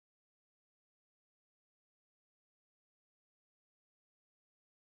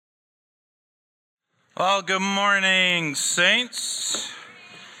Well, good morning, saints.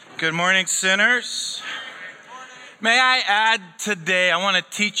 Good morning, sinners. May I add today, I want to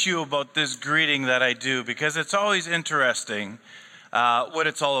teach you about this greeting that I do because it's always interesting what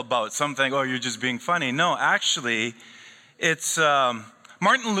it's all about. Some think, oh, you're just being funny. No, actually, it's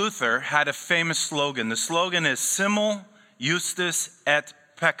Martin Luther had a famous slogan. The slogan is Simul Justus et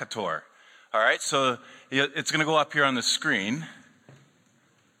Peccator. All right, so it's going to go up here on the screen.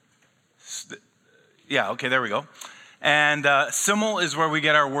 Yeah, okay, there we go. And simul is where we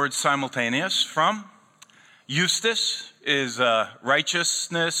get our word simultaneous from. Justus is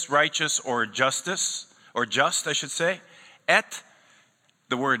righteousness, righteous, or justice, or just, I should say. Et,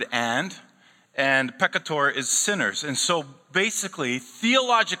 the word and peccator is sinners. And so basically,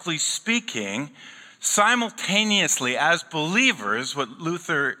 theologically speaking, simultaneously as believers, what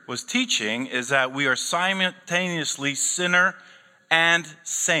Luther was teaching is that we are simultaneously sinner and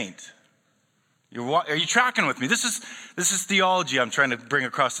saint. Are you tracking with me? This is theology I'm trying to bring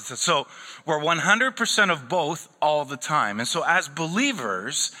across. So we're 100% of both all the time. And so as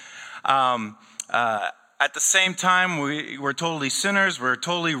believers, at the same time, we're totally sinners. We're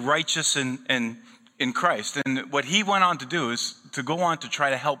totally righteous in Christ. And what he went on to do is to go on to try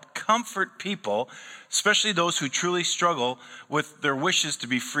to help comfort people, especially those who truly struggle with their wishes to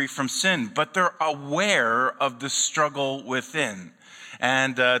be free from sin, but they're aware of the struggle within.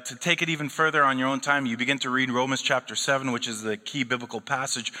 And to take it even further on your own time, you begin to read Romans chapter 7, which is the key biblical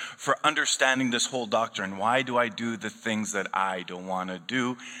passage for understanding this whole doctrine. Why do I do the things that I don't want to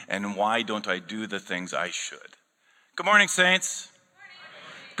do? And why don't I do the things I should? Good morning, saints.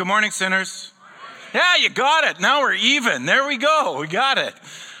 Good morning, sinners. Yeah, you got it. Now we're even. There we go. We got it.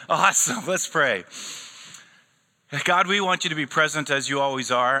 Awesome. Let's pray. God, we want you to be present as you always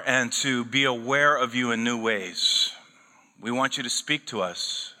are and to be aware of you in new ways. We want you to speak to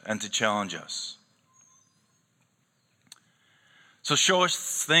us and to challenge us. So show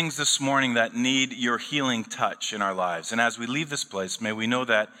us things this morning that need your healing touch in our lives. And as we leave this place, may we know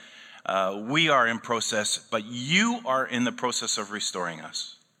that we are in process, but you are in the process of restoring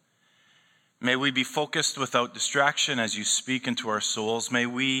us. May we be focused without distraction as you speak into our souls. May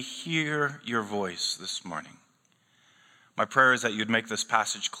we hear your voice this morning. My prayer is that you'd make this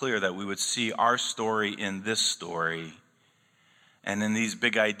passage clear, that we would see our story in this story. And in these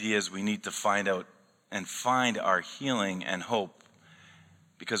big ideas, we need to find out and find our healing and hope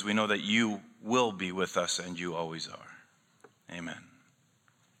because we know that you will be with us and you always are. Amen.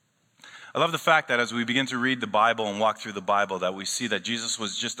 I love the fact that as we begin to read the Bible and walk through the Bible, that we see that Jesus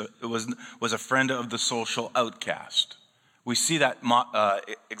was a friend of the social outcast. We see that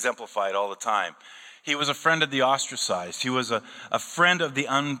exemplified all the time. He was a friend of the ostracized. He was a friend of the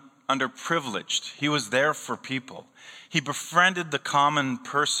underprivileged. He was there for people. He befriended the common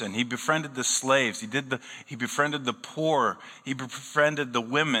person. He befriended the slaves. He befriended the poor. He befriended the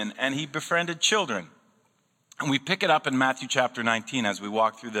women, and he befriended children. And we pick it up in Matthew chapter 19 as we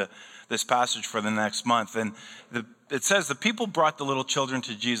walk through this passage for the next month. And it says the people brought the little children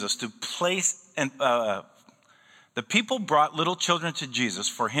to Jesus the people brought little children to Jesus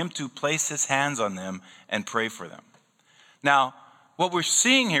for him to place his hands on them and pray for them. Now, what we're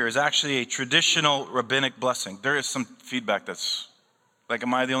seeing here is actually a traditional rabbinic blessing. There is some feedback that's, like,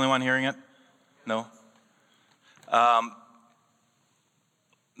 am I the only one hearing it? No?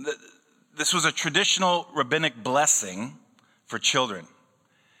 This was a traditional rabbinic blessing for children.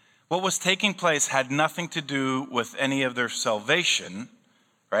 What was taking place had nothing to do with any of their salvation,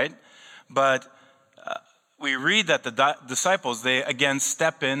 right? But we read that the disciples, they again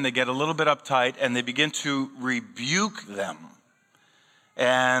step in, they get a little bit uptight, and they begin to rebuke them.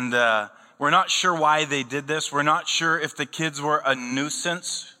 And we're not sure why they did this. We're not sure if the kids were a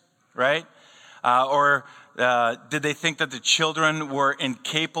nuisance, right? Or did they think that the children were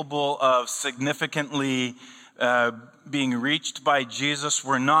incapable of significantly being reached by Jesus?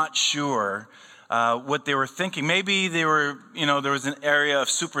 We're not sure what they were thinking. Maybe they were, there was an area of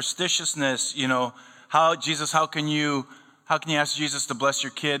superstitiousness, how can you ask Jesus to bless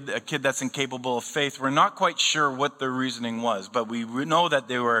your kid, a kid that's incapable of faith? We're not quite sure what their reasoning was, but we know that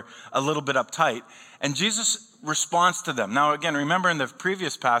they were a little bit uptight. And Jesus responds to them. Now, again, remember in the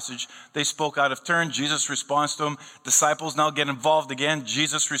previous passage, they spoke out of turn. Jesus responds to them. Disciples now get involved again.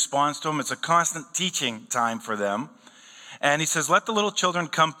 Jesus responds to them. It's a constant teaching time for them. And he says, let the little children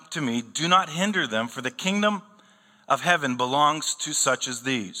come to me. Do not hinder them, for the kingdom of heaven belongs to such as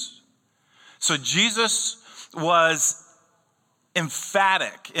these. So Jesus was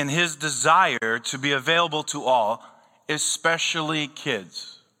emphatic in his desire to be available to all, especially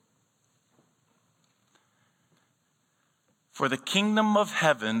kids. For the kingdom of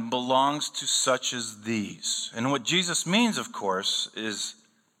heaven belongs to such as these. And what Jesus means, of course, is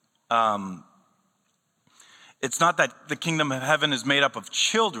it's not that the kingdom of heaven is made up of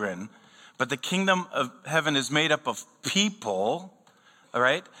children, but the kingdom of heaven is made up of people, all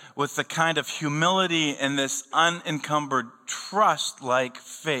right, with the kind of humility and this unencumbered trust-like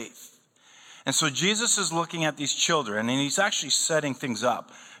faith. And so Jesus is looking at these children, and he's actually setting things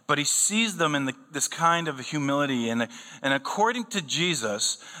up, but he sees them in this kind of humility. And according to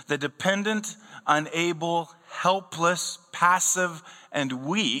Jesus, the dependent, unable, helpless, passive, and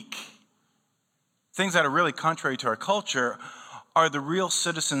weak, things that are really contrary to our culture, are the real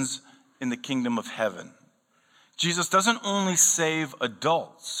citizens in the kingdom of heaven. Jesus doesn't only save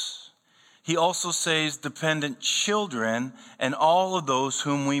adults, he also saves dependent children and all of those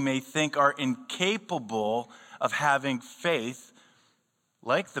whom we may think are incapable of having faith,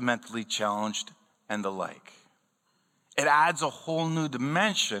 like the mentally challenged and the like. It adds a whole new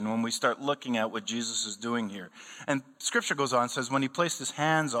dimension when we start looking at what Jesus is doing here. And scripture goes on and says, when he placed his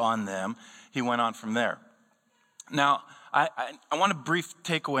hands on them, he went on from there. Now, I want a brief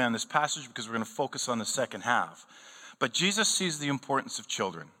takeaway on this passage because we're going to focus on the second half. But Jesus sees the importance of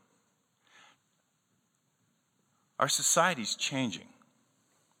children. Our society's changing.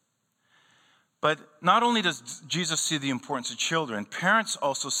 But not only does Jesus see the importance of children, parents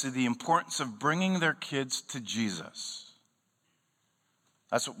also see the importance of bringing their kids to Jesus.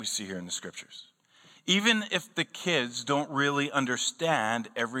 That's what we see here in the scriptures. Even if the kids don't really understand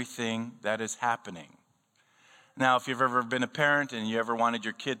everything that is happening. Now, if you've ever been a parent and you ever wanted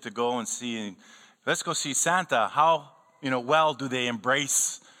your kid to go and see, let's go see Santa, how well do they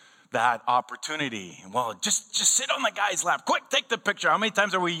embrace that opportunity? Well, just sit on the guy's lap. Quick, take the picture. How many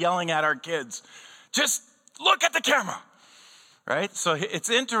times are we yelling at our kids? Just look at the camera, right? So it's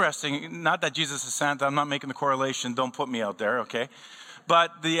interesting, not that Jesus is Santa. I'm not making the correlation. Don't put me out there, okay?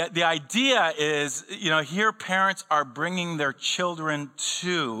 But the idea is, here parents are bringing their children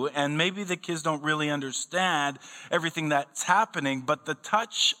to, and maybe the kids don't really understand everything that's happening, but the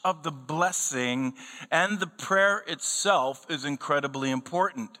touch of the blessing and the prayer itself is incredibly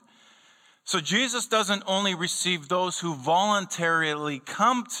important. So Jesus doesn't only receive those who voluntarily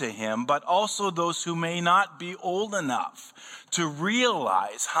come to him, but also those who may not be old enough to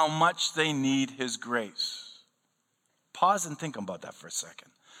realize how much they need his grace. Pause and think about that for a second.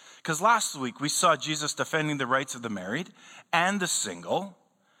 Because last week we saw Jesus defending the rights of the married and the single,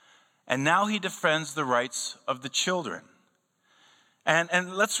 and now he defends the rights of the children.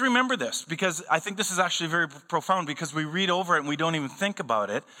 And let's remember this, because I think this is actually very profound, because we read over it and we don't even think about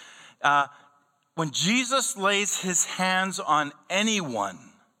it. When Jesus lays his hands on anyone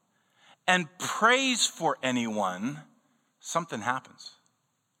and prays for anyone, something happens.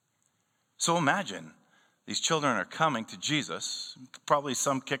 So imagine, these children are coming to Jesus, probably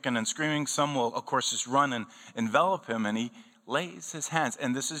some kicking and screaming. Some will, of course, just run and envelop him, and he lays his hands.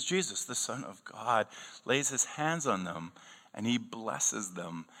 And this is Jesus, the Son of God, lays his hands on them, and he blesses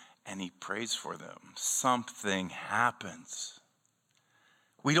them, and he prays for them. Something happens.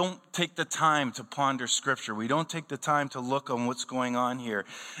 We don't take the time to ponder Scripture. We don't take the time to look on what's going on here.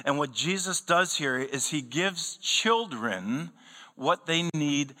 And what Jesus does here is he gives children what they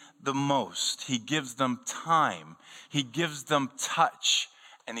need the most. He gives them time, he gives them touch,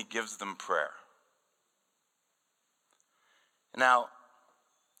 and he gives them prayer. Now,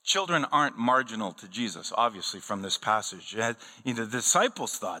 children aren't marginal to Jesus, obviously, from this passage. The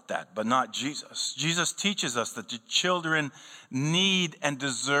disciples thought that, but not Jesus. Jesus teaches us that the children need and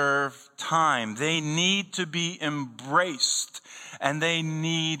deserve time. They need to be embraced, and they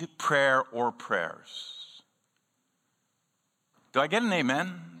need prayer or prayers. Do I get an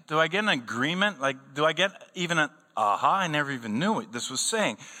amen? Do I get an agreement? Do I get even an aha? I never even knew what this was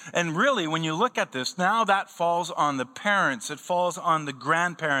saying. And really, when you look at this, now that falls on the parents. It falls on the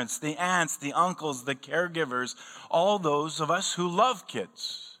grandparents, the aunts, the uncles, the caregivers, all those of us who love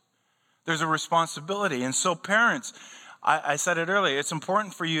kids. There's a responsibility. And so parents, I said it earlier, it's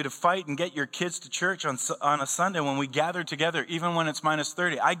important for you to fight and get your kids to church on a Sunday when we gather together, even when it's minus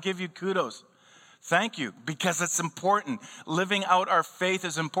 30. I give you kudos. Thank you, because it's important. Living out our faith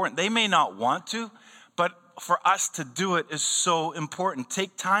is important. They may not want to, but for us to do it is so important.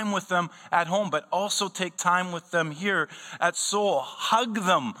 Take time with them at home, but also take time with them here at Soul. Hug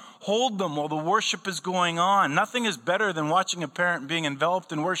them, hold them while the worship is going on. Nothing is better than watching a parent being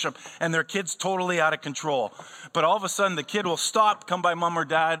enveloped in worship and their kid's totally out of control. But all of a sudden the kid will stop, come by mom or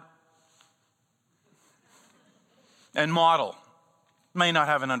dad, and model. May not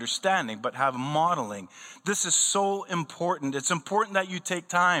have an understanding, but have modeling. This is so important. It's important that you take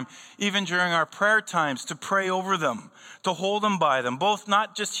time, even during our prayer times, to pray over them, to hold them by them, both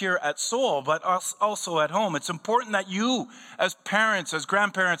not just here at Soul, but also at home. It's important that you, as parents, as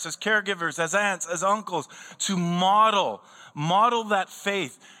grandparents, as caregivers, as aunts, as uncles, to model that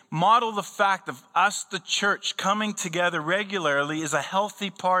faith. Model the fact of us, the church, coming together regularly is a healthy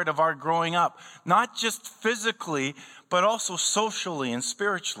part of our growing up, not just physically, but also socially and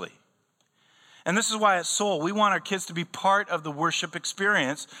spiritually. And this is why at Soul, we want our kids to be part of the worship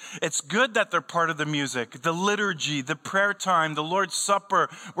experience. It's good that they're part of the music, the liturgy, the prayer time, the Lord's Supper,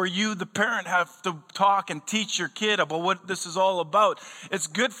 where you, the parent, have to talk and teach your kid about what this is all about. It's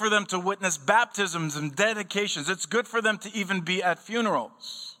good for them to witness baptisms and dedications. It's good for them to even be at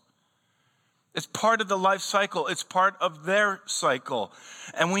funerals. It's part of the life cycle. It's part of their cycle.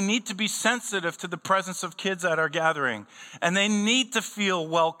 And we need to be sensitive to the presence of kids at our gathering. And they need to feel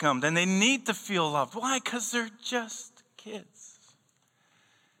welcomed and they need to feel loved. Why? Because they're just kids.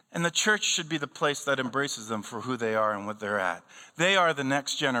 And the church should be the place that embraces them for who they are and what they're at. They are the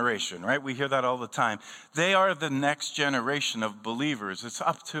next generation, right? We hear that all the time. They are the next generation of believers. It's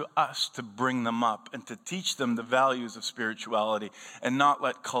up to us to bring them up and to teach them the values of spirituality and not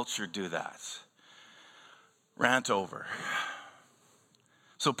let culture do that. Rant over.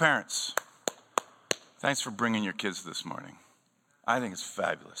 So parents, thanks for bringing your kids this morning. I think it's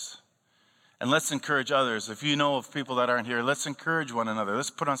fabulous. And let's encourage others. If you know of people that aren't here, let's encourage one another. Let's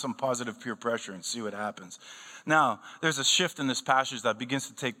put on some positive peer pressure and see what happens. Now, there's a shift in this passage that begins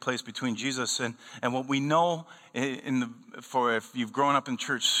to take place between Jesus and what we know for if you've grown up in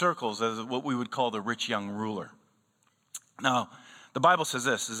church circles as what we would call the rich young ruler. Now, the Bible says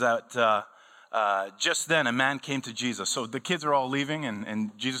this, is that just then a man came to Jesus. So the kids are all leaving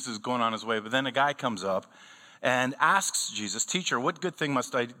and Jesus is going on his way. But then a guy comes up and asks Jesus, "Teacher, what good thing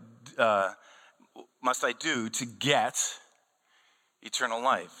must I do to get eternal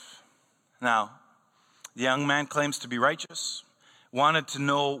life?" Now, the young man claims to be righteous, wanted to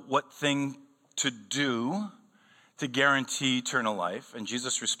know what thing to do to guarantee eternal life. And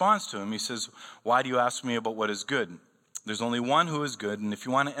Jesus responds to him. He says, "Why do you ask me about what is good? There's only one who is good, and if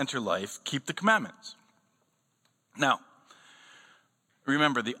you want to enter life, keep the commandments." Now,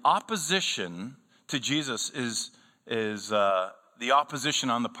 remember, the opposition to Jesus is the opposition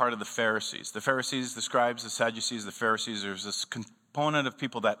on the part of the Pharisees. The Pharisees, the scribes, the Sadducees, the Pharisees, there's this component of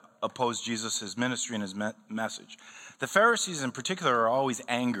people that oppose Jesus, his ministry, and his message. The Pharisees in particular are always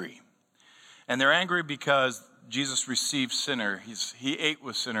angry. And they're angry because Jesus received sinners. He ate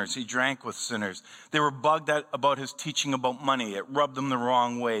with sinners. He drank with sinners. They were bugged about his teaching about money. It rubbed them the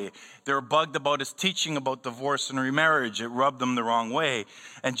wrong way. They were bugged about his teaching about divorce and remarriage. It rubbed them the wrong way.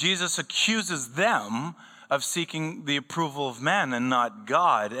 And Jesus accuses them of seeking the approval of men and not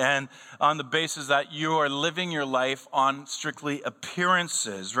God, and on the basis that you are living your life on strictly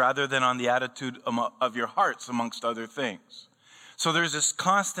appearances rather than on the attitude of your hearts, amongst other things. So there's this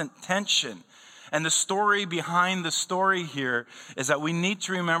constant tension. And the story behind the story here is that we need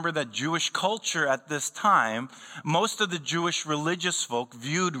to remember that Jewish culture at this time, most of the Jewish religious folk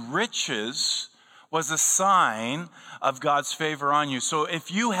viewed riches was a sign of God's favor on you. So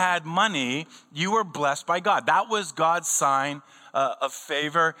if you had money, you were blessed by God. That was God's sign of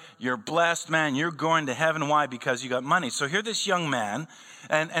favor. You're blessed, man. You're going to heaven. Why? Because you got money. So here this young man,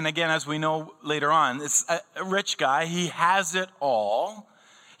 and again, as we know later on, it's a rich guy. He has it all.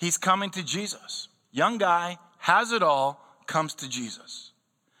 He's coming to Jesus. Young guy, has it all, comes to Jesus.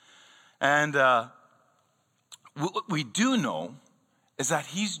 And what we do know is that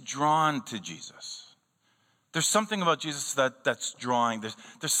he's drawn to Jesus. There's something about Jesus that's drawing.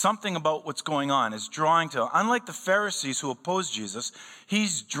 There's something about what's going on. It's drawing to him. Unlike the Pharisees who opposed Jesus,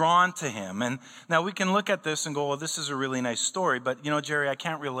 he's drawn to him. And now we can look at this and go, well, this is a really nice story. But, Jerry, I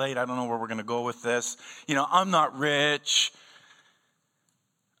can't relate. I don't know where we're going to go with this. I'm not rich.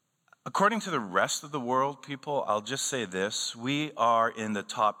 According to the rest of the world, people, I'll just say this. We are in the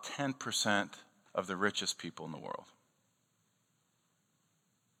top 10% of the richest people in the world.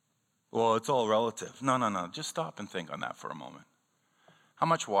 Well, it's all relative. No. Just stop and think on that for a moment. How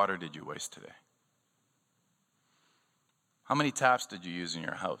much water did you waste today? How many taps did you use in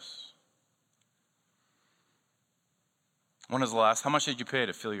your house? When was the last? How much did you pay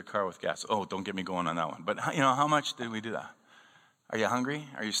to fill your car with gas? Oh, don't get me going on that one. But, how much did we do that? Are you hungry?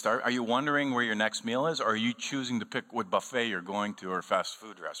 Are you starving? Are you wondering where your next meal is? Or are you choosing to pick what buffet you're going to or fast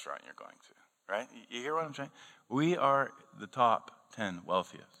food restaurant you're going to? Right? You hear what I'm saying? We are the top 10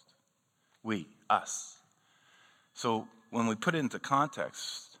 wealthiest. We, us. So when we put it into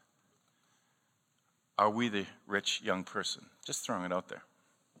context, are we the rich young person? Just throwing it out there.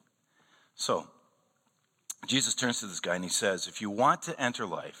 So, Jesus turns to this guy and he says, if you want to enter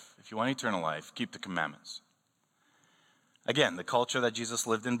life, if you want eternal life, keep the commandments. Again, the culture that Jesus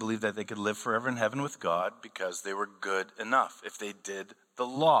lived in believed that they could live forever in heaven with God because they were good enough. If they did the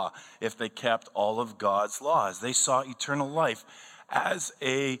law, if they kept all of God's laws, they saw eternal life as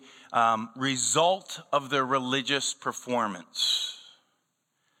a result of their religious performance.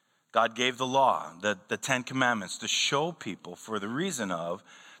 God gave the law, the 10 Commandments, to show people, for the reason of,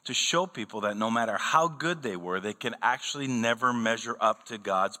 to show people that no matter how good they were, they can actually never measure up to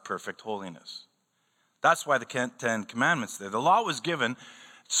God's perfect holiness. That's why the 10 Commandments there. The law was given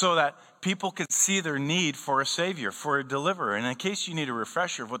so that people could see their need for a Savior, for a deliverer. And in case you need a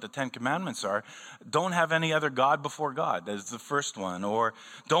refresher of what the 10 Commandments are, don't have any other God before God. That is the first one. Or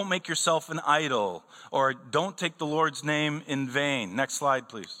don't make yourself an idol. Or don't take the Lord's name in vain. Next slide,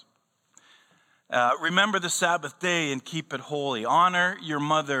 please. Remember the Sabbath day and keep it holy. Honor your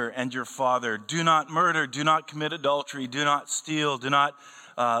mother and your father. Do not murder. Do not commit adultery. Do not steal. Do not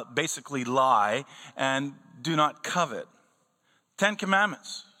basically lie. And do not covet. 10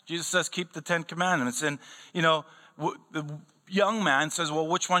 Commandments. Jesus says keep the 10 Commandments. And, the young man says, well,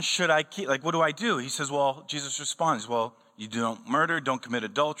 which one should I keep? Like, what do I do? He says, well, Jesus responds, well, you don't murder, don't commit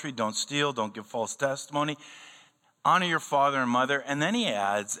adultery, don't steal, don't give false testimony. Honor your father and mother. And then he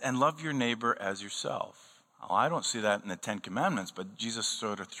adds, and love your neighbor as yourself. Oh, I don't see that in the 10 Commandments, but Jesus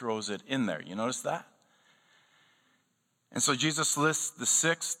sort of throws it in there. You notice that? And so Jesus lists the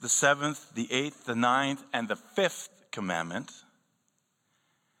 6th, the 7th, the 8th, the 9th, and the 5th commandment,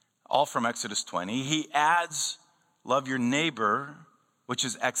 all from Exodus 20. He adds, love your neighbor, which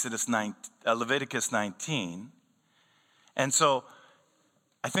is Leviticus 19. And so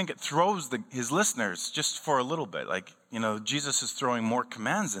I think it throws his listeners just for a little bit. Jesus is throwing more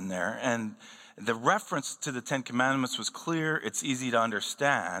commands in there. And the reference to the 10 Commandments was clear. It's easy to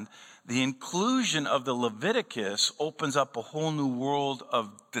understand. The inclusion of the Leviticus opens up a whole new world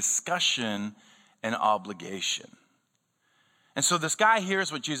of discussion and obligation. And so this guy hears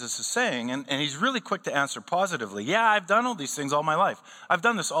what Jesus is saying, and he's really quick to answer positively. Yeah, I've done all these things all my life. I've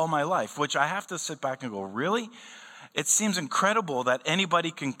done this all my life, which I have to sit back and go, really? It seems incredible that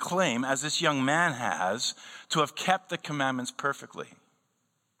anybody can claim, as this young man has, to have kept the commandments perfectly.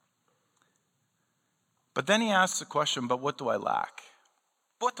 But then he asks the question, but what do I lack?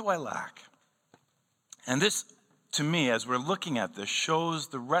 What do I lack? And this, to me, as we're looking at this, shows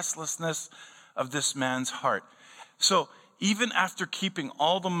the restlessness of this man's heart. So even after keeping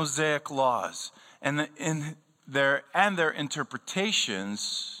all the Mosaic laws and their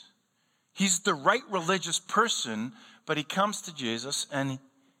interpretations, he's the right religious person, but he comes to Jesus and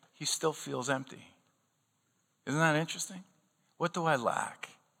he still feels empty. Isn't that interesting? What do I lack?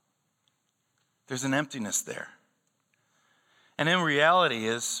 There's an emptiness there. And in reality,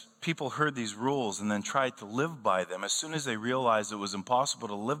 as people heard these rules and then tried to live by them, as soon as they realized it was impossible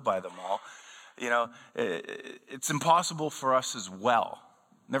to live by them all, it's impossible for us as well.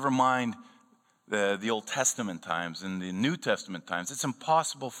 Never mind the Old Testament times and the New Testament times. It's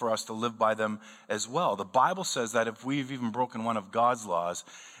impossible for us to live by them as well. The Bible says that if we've even broken one of God's laws,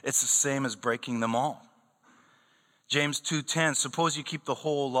 it's the same as breaking them all. James 2:10, suppose you keep the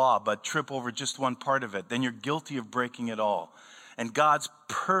whole law but trip over just one part of it, then you're guilty of breaking it all. And God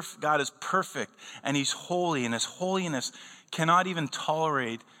is perfect and he's holy, and his holiness cannot even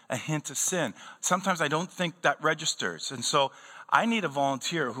tolerate a hint of sin. Sometimes I don't think that registers. And so I need a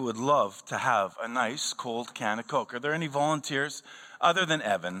volunteer who would love to have a nice cold can of Coke. Are there any volunteers other than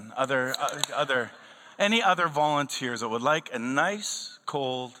Evan? Any other volunteers that would like a nice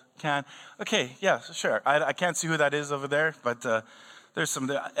cold can? Okay, yeah, sure. I can't see who that is over there, but there's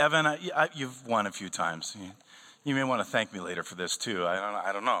some. Evan, you've won a few times. You may want to thank me later for this too.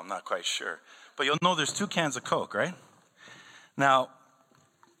 I don't know. I'm not quite sure. But you'll know there's 2 cans of Coke, right? Now,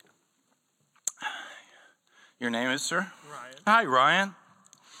 your name is, sir? Ryan. Hi, Ryan.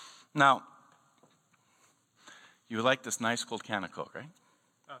 Now, you like this nice cold can of Coke, right?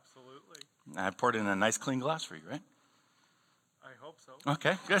 Absolutely. I poured it in a nice clean glass for you, right? I hope so.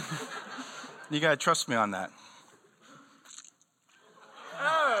 Okay, good. You got to trust me on that.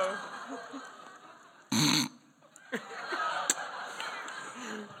 Oh.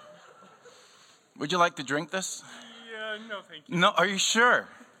 Would you like to drink this? Yeah, no, thank you. No, are you sure?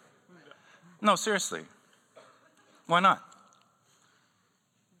 No, seriously. Why not?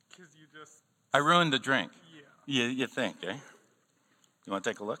 Because you just... I ruined the drink. Yeah. You think, eh? You want to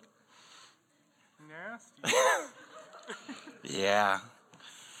take a look? Nasty. Yeah.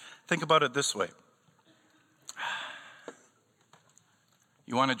 Think about it this way.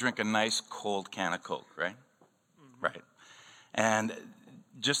 You want to drink a nice cold can of Coke, right? Mm-hmm. Right. And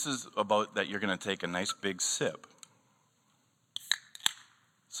just as about that, you're going to take a nice big sip.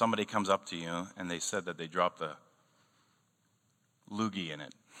 Somebody comes up to you and they said that they dropped a loogie in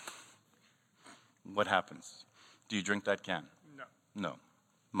it. What happens? Do you drink that can? No. No.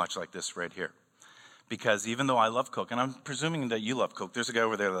 Much like this right here. Because even though I love Coke, and I'm presuming that you love Coke, there's a guy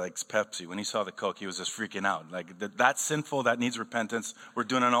over there that likes Pepsi. When he saw the Coke, he was just freaking out. Like, that's sinful, that needs repentance. We're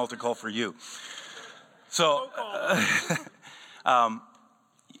doing an altar call for you. So,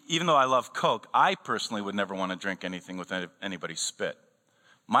 even though I love Coke, I personally would never want to drink anything with anybody's spit.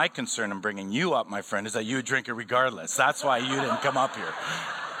 My concern in bringing you up, my friend, is that you would drink it regardless. That's why you didn't come up here.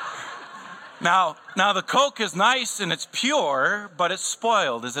 Now the Coke is nice and it's pure, but it's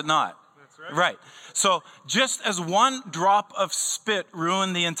spoiled, is it not? That's right. Right. So just as one drop of spit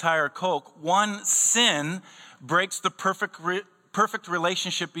ruined the entire Coke, one sin breaks the perfect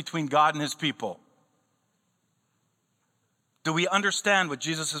relationship between God and his people. Do we understand what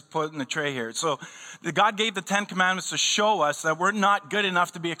Jesus has put in the tray here? So God gave the 10 Commandments to show us that we're not good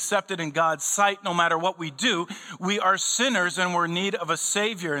enough to be accepted in God's sight no matter what we do. We are sinners and we're in need of a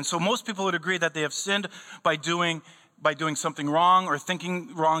Savior. And so most people would agree that they have sinned by doing something wrong or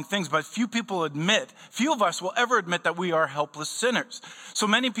thinking wrong things. But few of us will ever admit that we are helpless sinners. So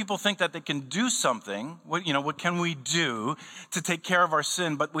many people think that they can do something. What can we do to take care of our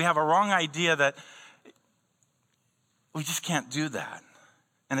sin? But we have a wrong idea that we just can't do that.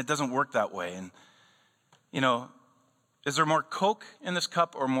 And it doesn't work that way. And, is there more Coke in this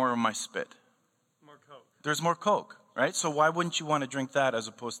cup or more of my spit? More Coke. There's more Coke, right? So why wouldn't you want to drink that as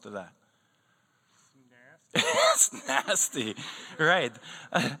opposed to that? It's nasty. It's nasty, right?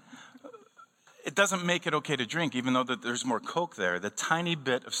 It doesn't make it okay to drink, even though that there's more Coke there. The tiny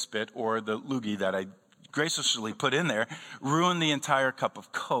bit of spit or the loogie that I graciously put in there ruined the entire cup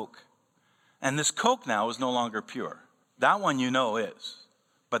of Coke. And this Coke now is no longer pure. That one is,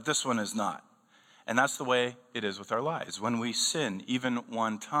 but this one is not. And that's the way it is with our lives. When we sin even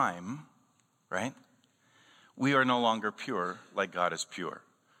one time, right, we are no longer pure like God is pure.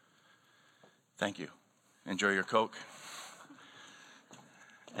 Thank you. Enjoy your Coke.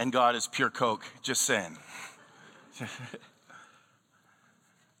 And God is pure Coke, just saying.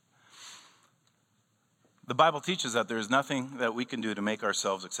 The Bible teaches that there is nothing that we can do to make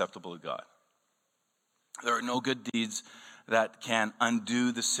ourselves acceptable to God. There are no good deeds that can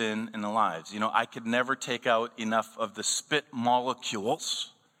undo the sin in the lives. I could never take out enough of the spit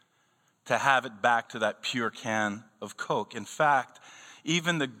molecules to have it back to that pure can of Coke. In fact,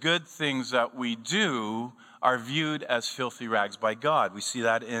 even the good things that we do are viewed as filthy rags by God. We see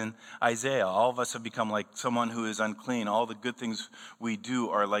that in Isaiah. All of us have become like someone who is unclean. All the good things we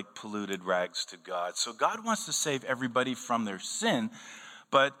do are like polluted rags to God. So God wants to save everybody from their sin,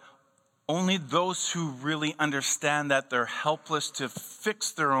 but only those who really understand that they're helpless to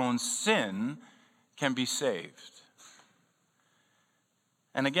fix their own sin can be saved.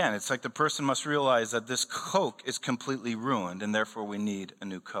 And again, it's like the person must realize that this Coke is completely ruined, and therefore we need a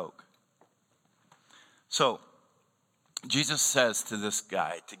new Coke. So, Jesus says to this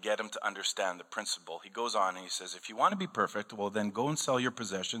guy, to get him to understand the principle, he goes on and he says, if you want to be perfect, well then go and sell your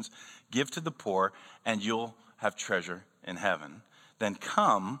possessions, give to the poor, and you'll have treasure in heaven. Then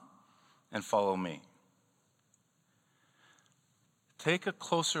come and follow me. Take a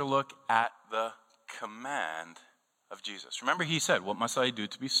closer look at the command of Jesus. Remember, he said, what must I do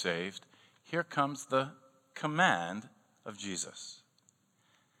to be saved? Here comes the command of Jesus.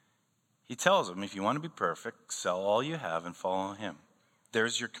 He tells him, if you want to be perfect, sell all you have and follow him.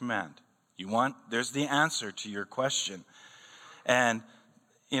 There's your command. There's the answer to your question. And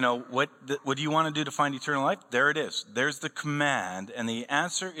what do you want to do to find eternal life? There it is. There's the command. And the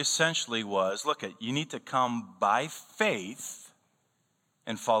answer essentially was, you need to come by faith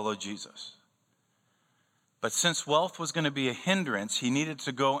and follow Jesus. But since wealth was going to be a hindrance, he needed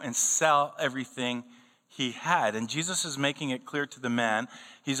to go and sell everything he had. And Jesus is making it clear to the man.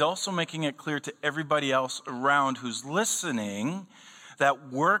 He's also making it clear to everybody else around who's listening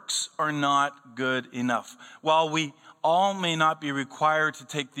that works are not good enough. While we all may not be required to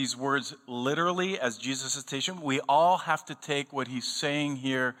take these words literally as Jesus is teaching, we all have to take what he's saying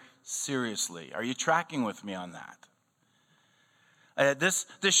here seriously. Are you tracking with me on that? This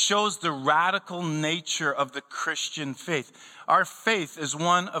shows the radical nature of the Christian faith. Our faith is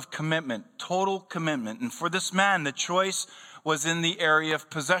one of commitment, total commitment. And for this man, the choice was in the area of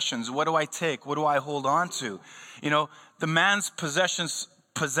possessions. What do I take? What do I hold on to? The man's possessions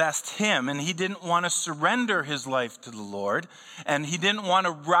possessed him, and he didn't want to surrender his life to the Lord, and he didn't want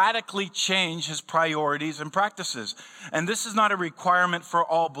to radically change his priorities and practices. And this is not a requirement for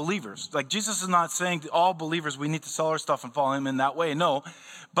all believers. Like, Jesus is not saying to all believers we need to sell our stuff and follow him in that way. No,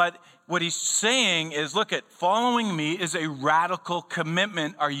 but what he's saying is, look, at following me is a radical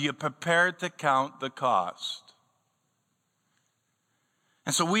commitment. Are you prepared to count the cost?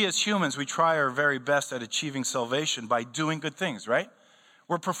 And so we as humans, we try our very best at achieving salvation by doing good things, right?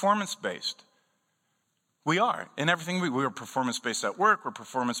 We're performance-based. We are. In everything we're performance-based at work. We're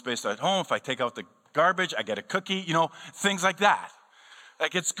performance-based at home. If I take out the garbage, I get a cookie, things like that.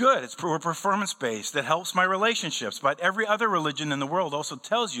 Like, it's good. We're performance-based. It helps my relationships. But every other religion in the world also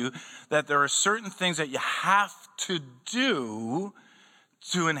tells you that there are certain things that you have to do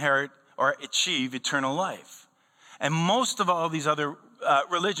to inherit or achieve eternal life. And most of all these other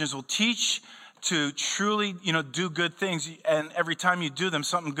religions will teach to truly, do good things. And every time you do them,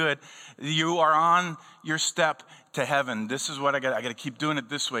 something good, you are on your step to heaven. This is what I got to keep doing it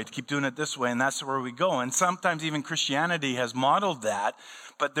this way, to keep doing it this way. And that's where we go. And sometimes even Christianity has modeled that.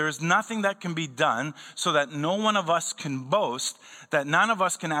 But there is nothing that can be done so that no one of us can boast, that none of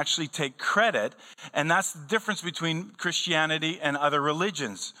us can actually take credit. And that's the difference between Christianity and other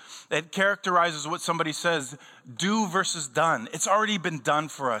religions. It characterizes what somebody says, do versus done. It's already been done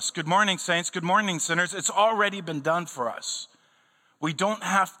for us. Good morning, saints. Good morning, sinners. It's already been done for us. We don't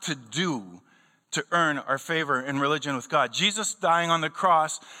have to do to earn our favor in religion with God. Jesus dying on the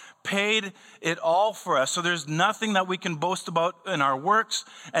cross paid it all for us. So there's nothing that we can boast about in our works,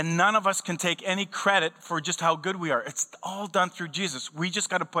 and none of us can take any credit for just how good we are. It's all done through Jesus. We just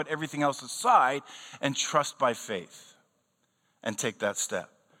got to put everything else aside and trust by faith and take that step.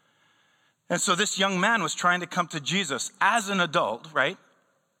 And so this young man was trying to come to Jesus as an adult, right?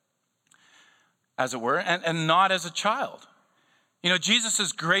 As it were, and not as a child. Jesus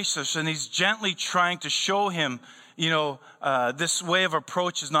is gracious, and he's gently trying to show him, this way of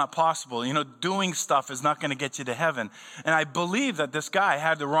approach is not possible. Doing stuff is not going to get you to heaven. And I believe that this guy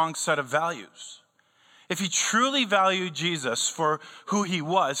had the wrong set of values. If he truly valued Jesus for who he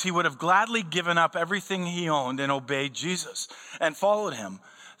was, he would have gladly given up everything he owned and obeyed Jesus and followed him.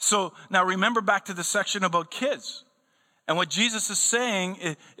 So now remember back to the section about kids. And what Jesus is saying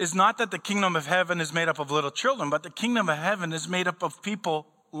is not that the kingdom of heaven is made up of little children, but the kingdom of heaven is made up of people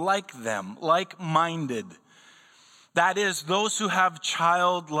like them, like-minded. That is, those who have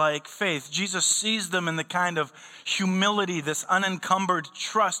childlike faith. Jesus sees them in the kind of humility, this unencumbered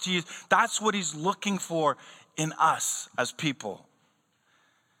trust. That's what he's looking for in us as people.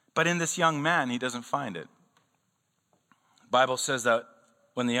 But in this young man, he doesn't find it. The Bible says that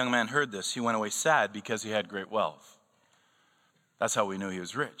when the young man heard this, he went away sad because he had great wealth. That's how we knew he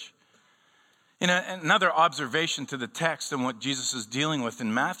was rich. Another observation to the text and what Jesus is dealing with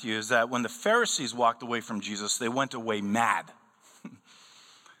in Matthew is that when the Pharisees walked away from Jesus, they went away mad.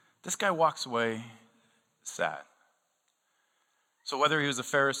 This guy walks away sad. So whether he was a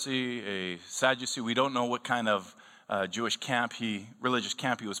Pharisee, a Sadducee, we don't know what kind of religious camp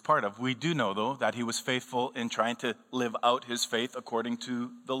he was part of. We do know, though, that he was faithful in trying to live out his faith according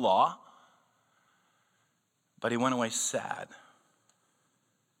to the law. But he went away sad.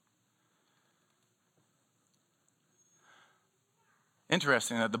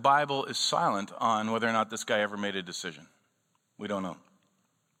 Interesting that the Bible is silent on whether or not this guy ever made a decision. We don't know.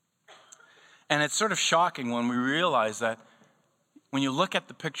 And it's sort of shocking when we realize that when you look at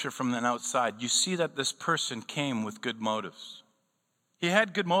the picture from the outside, you see that this person came with good motives. He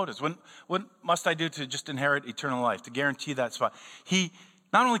had good motives. What must I do to just inherit eternal life, to guarantee that spot? He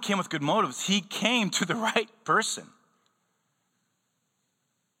not only came with good motives, he came to the right person.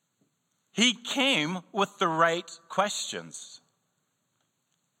 He came with the right questions.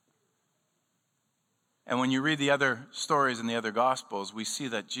 And when you read the other stories in the other Gospels, we see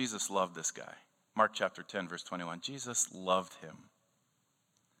that Jesus loved this guy. Mark chapter 10, verse 21. Jesus loved him.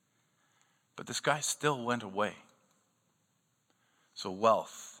 But this guy still went away. So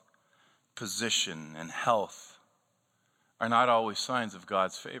wealth, position, and health are not always signs of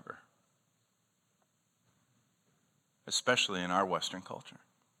God's favor, especially in our Western culture.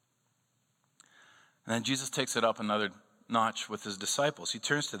 And then Jesus takes it up another notch with his disciples. He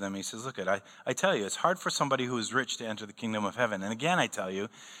turns to them and he says, look, I tell you, it's hard for somebody who is rich to enter the kingdom of heaven. And again, I tell you,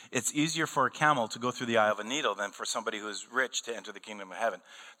 it's easier for a camel to go through the eye of a needle than for somebody who is rich to enter the kingdom of heaven.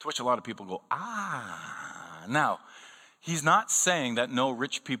 To which a lot of people go, Now, he's not saying that no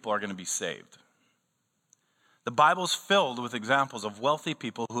rich people are going to be saved. The Bible's filled with examples of wealthy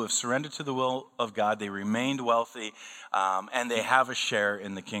people who have surrendered to the will of God. They remained wealthy, and they have a share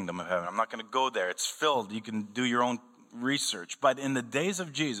in the kingdom of heaven. I'm not going to go there. It's filled. You can do your own research. But in the days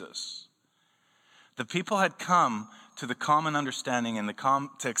of Jesus, the people had come to the common understanding and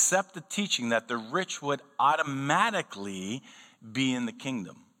to accept the teaching that the rich would automatically be in the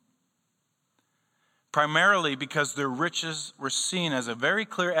kingdom. Primarily because their riches were seen as a very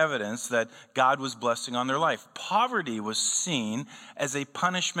clear evidence that God was blessing on their life. Poverty was seen as a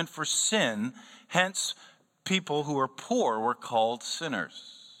punishment for sin, hence people who are poor were called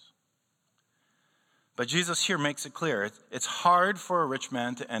sinners. But Jesus here makes it clear, it's hard for a rich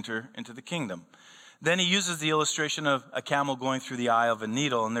man to enter into the kingdom. Then he uses the illustration of a camel going through the eye of a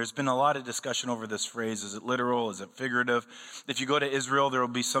needle, and there's been a lot of discussion over this phrase. Is it literal? Is it figurative? If you go to Israel, there will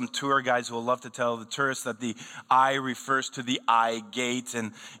be some tour guides who will love to tell the tourists that the eye refers to the eye gate,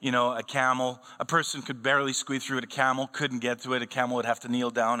 and a person could barely squeeze through it. A camel couldn't get to it. A camel would have to kneel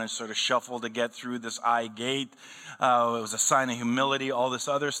down and sort of shuffle to get through this eye gate. It was a sign of humility, all this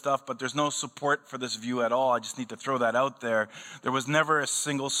other stuff, but there's no support for this view at all. I just need to throw that out there. There was never a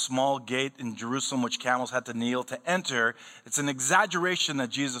single small gate in Jerusalem which camels had to kneel to enter. It's an exaggeration that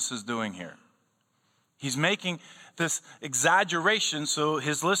Jesus is doing here. He's making this exaggeration so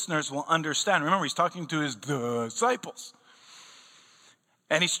his listeners will understand. Remember, he's talking to his disciples.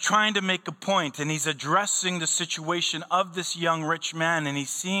 And he's trying to make a point, and he's addressing the situation of this young rich man, and he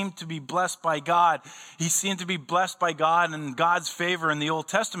seemed to be blessed by God. He seemed to be blessed by God and God's favor in the Old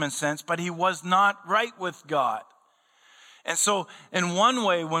Testament sense, but he was not right with God. And so in one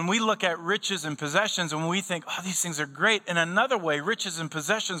way, when we look at riches and possessions and we think, oh, these things are great, in another way, riches and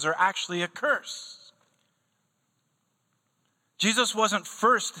possessions are actually a curse. Jesus wasn't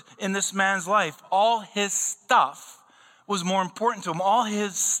first in this man's life. All his stuff was more important to him. All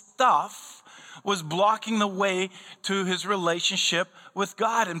his stuff was blocking the way to his relationship with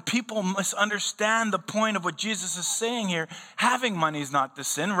God. And people misunderstand the point of what Jesus is saying here. Having money is not the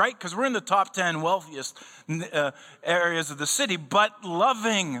sin, right? Because we're in the top 10 wealthiest areas of the city, but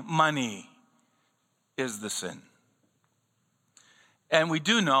loving money is the sin. And we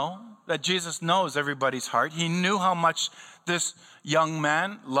do know that Jesus knows everybody's heart. He knew how much this young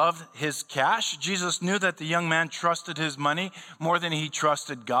man loved his cash. Jesus knew that the young man trusted his money more than he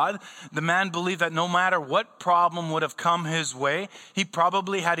trusted God. The man believed that no matter what problem would have come his way, he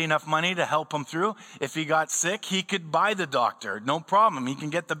probably had enough money to help him through. If he got sick, he could buy the doctor. No problem. He can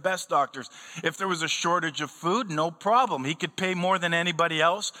get the best doctors. If there was a shortage of food, no problem. He could pay more than anybody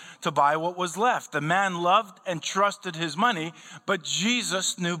else to buy what was left. The man loved and trusted his money, but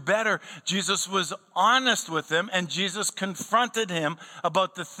Jesus knew better. Jesus was honest with him, and Jesus confronted him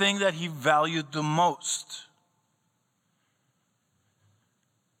about the thing that he valued the most.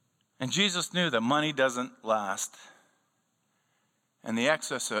 And Jesus knew that money doesn't last, and the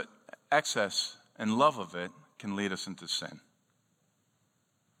excess and love of it can lead us into sin.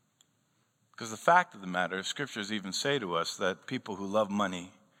 Because the fact of the matter is, scriptures even say to us that people who love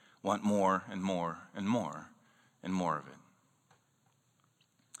money want more and more and more and more of it.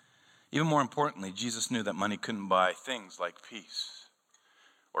 Even more importantly, Jesus knew that money couldn't buy things like peace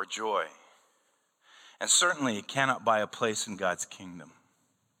or joy. And certainly it cannot buy a place in God's kingdom.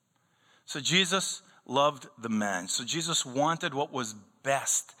 So Jesus loved the man. So Jesus wanted what was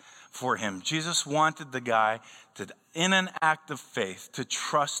best for him. Jesus wanted the guy to, in an act of faith, to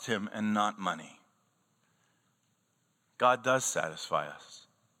trust him and not money. God does satisfy us,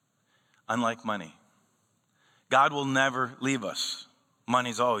 unlike money. God will never leave us.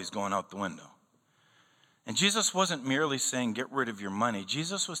 Money's always going out the window. And Jesus wasn't merely saying, get rid of your money.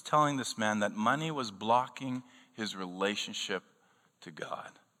 Jesus was telling this man that money was blocking his relationship to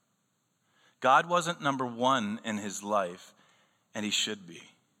God. God wasn't number one in his life, and he should be.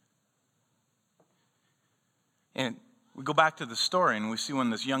 And we go back to the story, and we see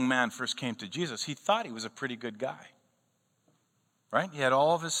when this young man first came to Jesus, he thought he was a pretty good guy. Right? He had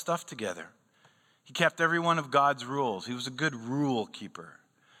all of his stuff together. He kept every one of God's rules. He was a good rule keeper.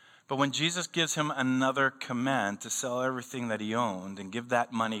 But when Jesus gives him another command to sell everything that he owned and give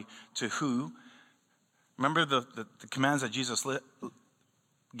that money to who? Remember the commands that Jesus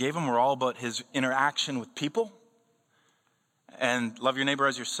gave him were all about his interaction with people and love your neighbor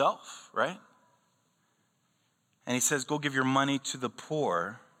as yourself, right? And he says, go give your money to the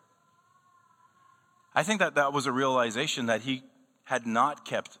poor. I think that was a realization that he had not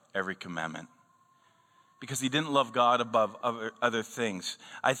kept every commandment, because he didn't love God above other things.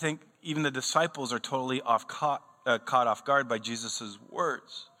 I think even the disciples are totally caught off guard by Jesus'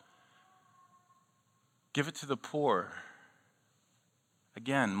 words. Give it to the poor.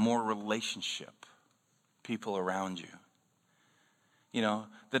 Again, more relationship, people around you.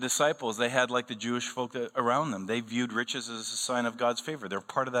 The disciples, they had like the Jewish folk around them. They viewed riches as a sign of God's favor. They're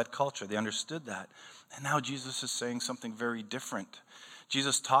part of that culture. They understood that. And now Jesus is saying something very different.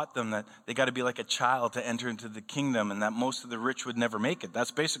 Jesus taught them that they got to be like a child to enter into the kingdom, and that most of the rich would never make it.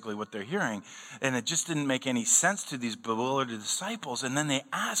 That's basically what they're hearing. And it just didn't make any sense to these bewildered disciples. And then they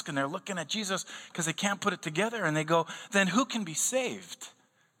ask, and they're looking at Jesus because they can't put it together. And they go, then who can be saved?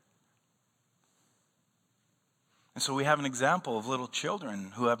 And so we have an example of little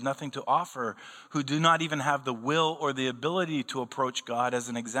children who have nothing to offer, who do not even have the will or the ability to approach God, as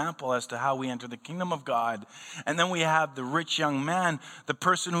an example as to how we enter the kingdom of God. And then we have the rich young man, the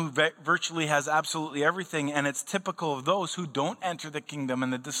person who virtually has absolutely everything, and it's typical of those who don't enter the kingdom.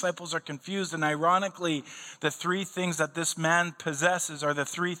 And the disciples are confused, and ironically, the three things that this man possesses are the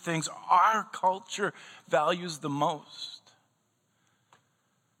three things our culture values the most.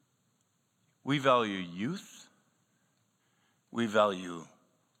 We value youth. We value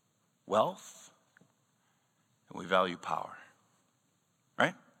wealth, and we value power,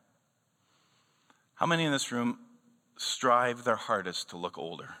 right? How many in this room strive their hardest to look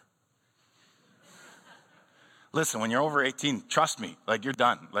older? Listen, when you're over 18, trust me, like you're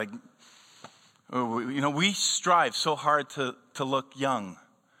done. Like, we strive so hard to look young.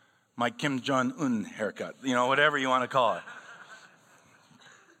 My Kim Jong-un haircut, whatever you want to call it.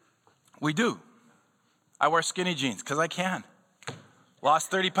 We do. I wear skinny jeans because I can.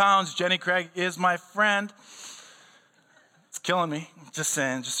 Lost 30 pounds. Jenny Craig is my friend. It's killing me. Just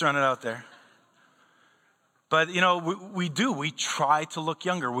saying, just throwing it out there. But, we do. We try to look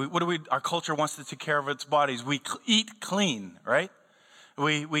younger. Our culture wants to take care of its bodies. We eat clean, right?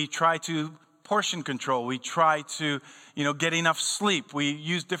 We try to portion control. We try to, get enough sleep. We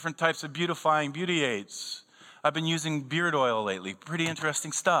use different types of beautifying beauty aids. I've been using beard oil lately. Pretty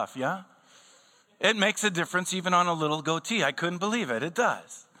interesting stuff, yeah? It makes a difference even on a little goatee. I couldn't believe it. It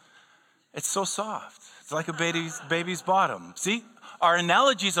does. It's so soft. It's like a baby's bottom. See, our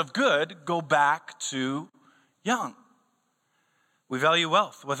analogies of good go back to young. We value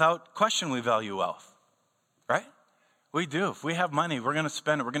wealth. Without question, we value wealth, right? We do. If we have money, we're going to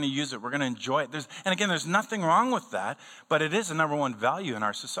spend it. We're going to use it. We're going to enjoy it. There's nothing wrong with that, but it is the number one value in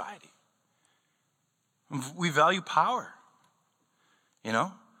our society. We value power,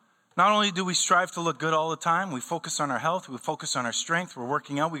 Not only do we strive to look good all the time, we focus on our health, we focus on our strength, we're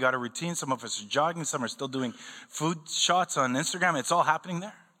working out, we got a routine. Some of us are jogging, some are still doing food shots on Instagram. It's all happening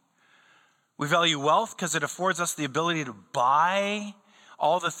there. We value wealth because it affords us the ability to buy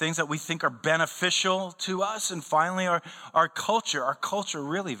all the things that we think are beneficial to us. And finally, our culture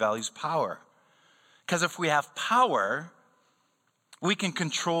really values power. Because if we have power, we can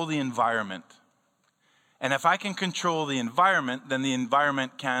control the environment. And if I can control the environment, then the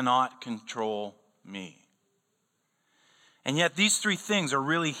environment cannot control me. And yet these three things are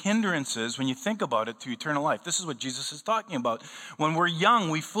really hindrances, when you think about it, to eternal life. This is what Jesus is talking about. When we're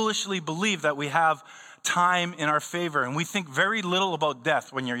young, we foolishly believe that we have time in our favor, and we think very little about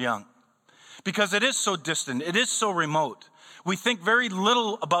death when you're young. Because it is so distant, it is so remote. We think very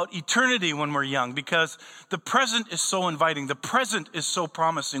little about eternity when we're young because the present is so inviting. The present is so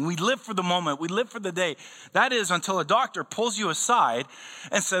promising. We live for the moment. We live for the day. That is until a doctor pulls you aside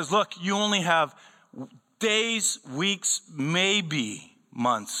and says, look, you only have days, weeks, maybe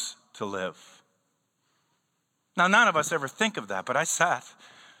months to live. Now, none of us ever think of that, but I sat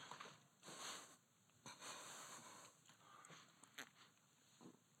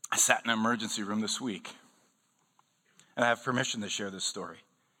in an emergency room this week. And I have permission to share this story.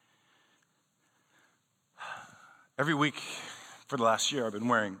 Every week for the last year, I've been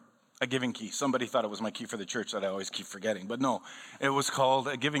wearing a giving key. Somebody thought it was my key for the church that I always keep forgetting. But no, it was called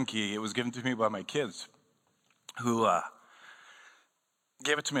a giving key. It was given to me by my kids who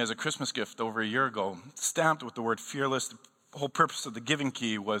gave it to me as a Christmas gift over a year ago, stamped with the word fearless. The whole purpose of the giving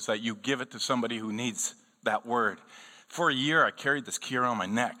key was that you give it to somebody who needs that word. For a year, I carried this key around my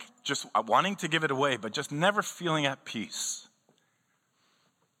neck, just wanting to give it away, but just never feeling at peace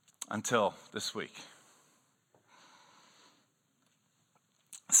until this week.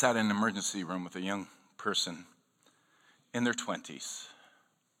 I sat in an emergency room with a young person in their 20s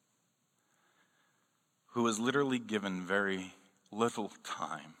who was literally given very little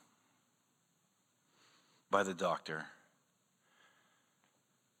time by the doctor.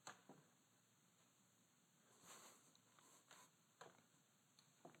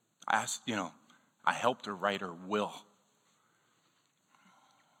 I helped her write her will.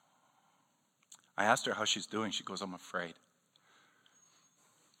 I asked her how she's doing. She goes, I'm afraid.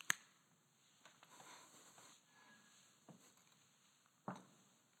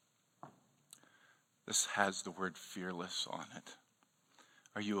 This has the word fearless on it.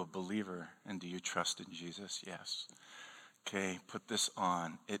 Are you a believer, and do you trust in Jesus? Yes. Okay, put this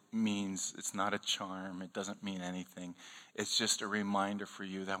on. It means, it's not a charm. It doesn't mean anything. It's just a reminder for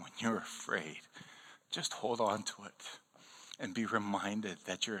you that when you're afraid, just hold on to it and be reminded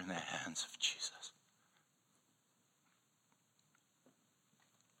that you're in the hands of Jesus.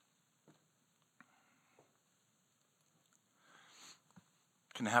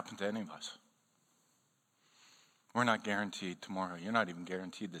 It can happen to any of us. We're not guaranteed tomorrow. You're not even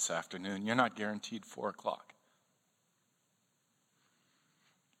guaranteed this afternoon. You're not guaranteed 4 o'clock.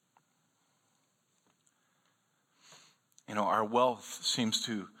 You know, our wealth seems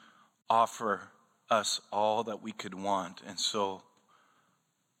to offer us all that we could want. And so,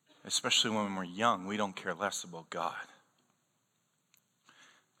 especially when we're young, we don't care less about God.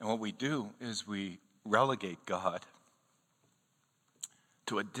 And what we do is we relegate God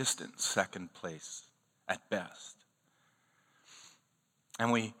to a distant second place at best.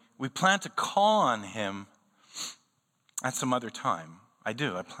 And we plan to call on him at some other time. I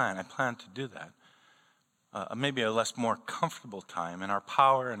plan to do that. Maybe a less more comfortable time, and our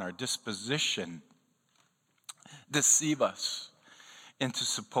power and our disposition deceive us into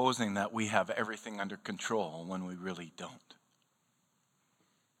supposing that we have everything under control when we really don't.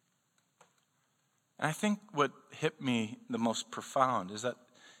 And I think what hit me the most profound is that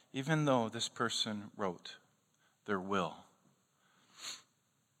even though this person wrote their will,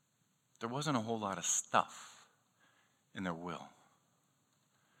 there wasn't a whole lot of stuff in their will.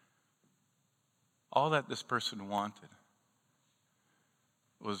 All that this person wanted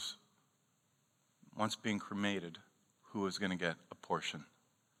was, once being cremated, who was going to get a portion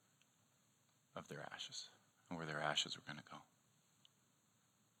of their ashes and where their ashes were going to go.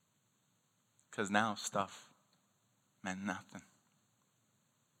 Because now stuff meant nothing.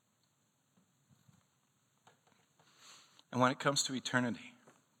 And when it comes to eternity,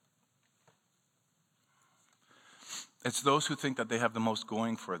 it's those who think that they have the most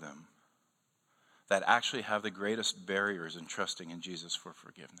going for them that actually have the greatest barriers in trusting in Jesus for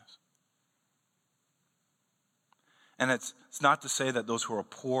forgiveness. And it's not to say that those who are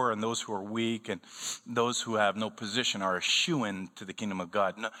poor and those who are weak and those who have no position are a shoo-in to the kingdom of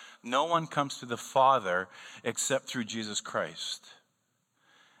God. No one comes to the Father except through Jesus Christ.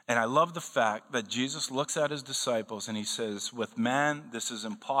 And I love the fact that Jesus looks at his disciples and he says, with man, this is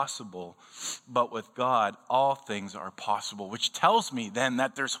impossible, but with God, all things are possible, which tells me then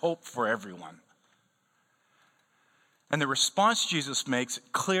that there's hope for everyone. And the response Jesus makes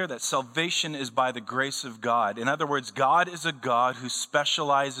it clear that salvation is by the grace of God. In other words, God is a God who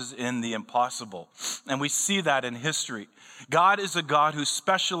specializes in the impossible. And we see that in history. God is a God who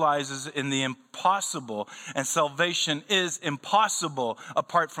specializes in the impossible, and salvation is impossible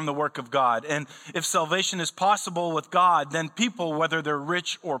apart from the work of God. And if salvation is possible with God, then people, whether they're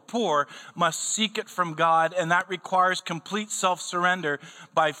rich or poor, must seek it from God, and that requires complete self-surrender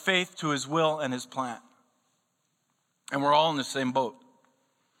by faith to his will and his plan. And we're all in the same boat.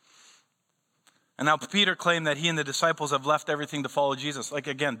 And now Peter claimed that he and the disciples have left everything to follow Jesus. Like,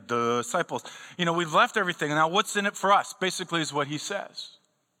 again, the disciples. You know, we've left everything. Now what's in it for us? Basically is what he says.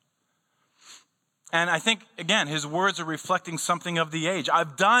 And I think, again, his words are reflecting something of the age.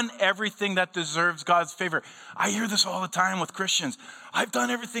 I've done everything that deserves God's favor. I hear this all the time with Christians. I've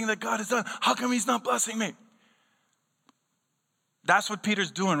done everything that God has done. How come he's not blessing me? That's what Peter's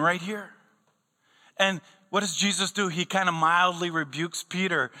doing right here. And what does Jesus do? He kind of mildly rebukes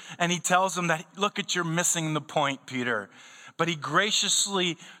Peter, and he tells him that, look, you're missing the point, Peter. But he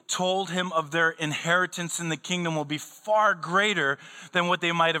graciously told him of their inheritance in the kingdom will be far greater than what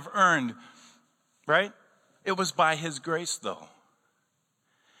they might have earned, right? It was by his grace, though.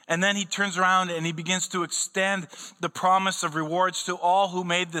 And then he turns around and he begins to extend the promise of rewards to all who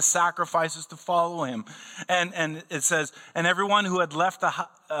made the sacrifices to follow him. And it says, and everyone who had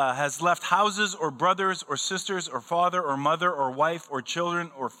has left houses or brothers or sisters or father or mother or wife or children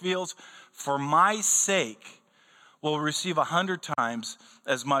or fields for my sake will receive 100 times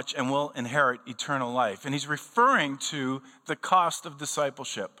as much and will inherit eternal life. And he's referring to the cost of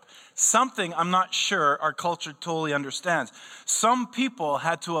discipleship. Something I'm not sure our culture totally understands. Some people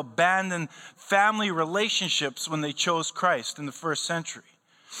had to abandon family relationships when they chose Christ in the first century.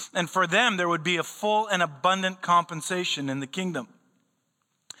 And for them, there would be a full and abundant compensation in the kingdom.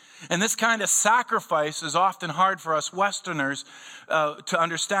 And this kind of sacrifice is often hard for us Westerners to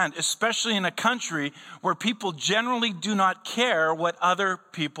understand, especially in a country where people generally do not care what other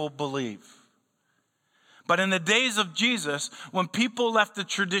people believe. But in the days of Jesus, when people left the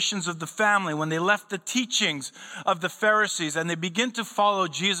traditions of the family, when they left the teachings of the Pharisees and they begin to follow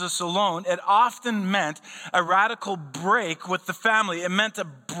Jesus alone, it often meant a radical break with the family. It meant a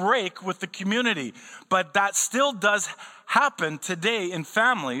break with the community. But that still does happen today in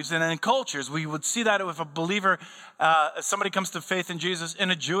families and in cultures. We would see that if a believer, somebody comes to faith in Jesus in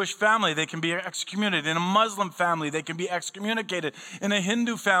a Jewish family, they can be excommunicated. In a Muslim family, they can be excommunicated. In a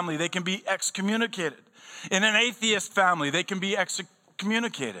Hindu family, they can be excommunicated. In an atheist family, they can be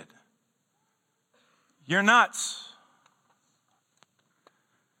excommunicated. You're nuts.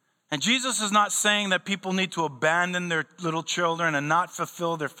 And Jesus is not saying that people need to abandon their little children and not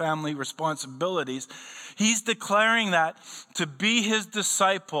fulfill their family responsibilities. He's declaring that to be his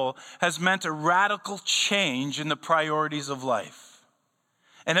disciple has meant a radical change in the priorities of life.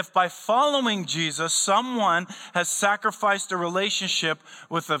 And if by following Jesus, someone has sacrificed a relationship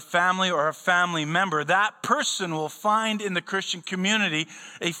with a family or a family member, that person will find in the Christian community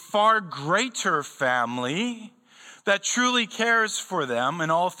a far greater family that truly cares for them in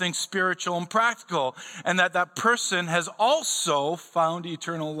all things spiritual and practical, and that person has also found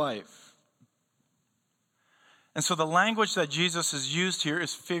eternal life. And so the language that Jesus has used here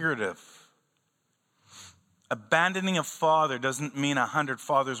is figurative. Abandoning a father doesn't mean 100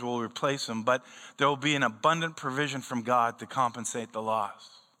 fathers will replace him, but there will be an abundant provision from God to compensate the loss.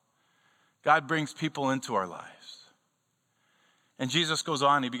 God brings people into our lives. And Jesus goes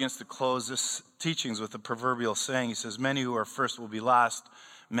on, he begins to close this teachings with a proverbial saying. He says, many who are first will be last,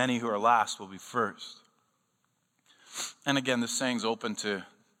 many who are last will be first. And again, this saying's open to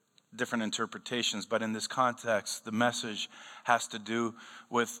different interpretations, but in this context, the message has to do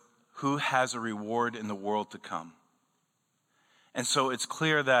with who has a reward in the world to come. And so it's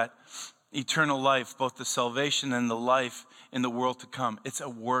clear that eternal life, both the salvation and the life in the world to come, it's a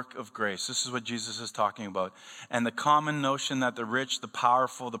work of grace. This is what Jesus is talking about. And the common notion that the rich, the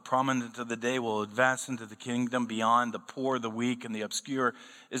powerful, the prominent of the day will advance into the kingdom beyond the poor, the weak, and the obscure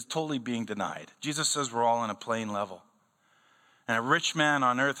is totally being denied. Jesus says we're all on a plane level. And a rich man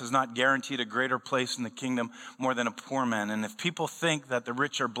on earth is not guaranteed a greater place in the kingdom more than a poor man. And if people think that the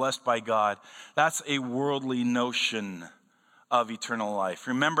rich are blessed by God, that's a worldly notion of eternal life.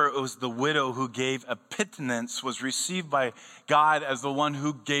 Remember, it was the widow who gave a pittance, was received by God as the one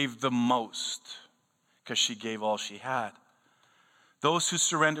who gave the most, because she gave all she had. Those who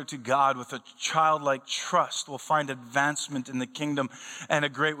surrender to God with a childlike trust will find advancement in the kingdom and a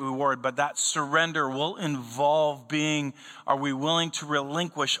great reward. But that surrender will involve are we willing to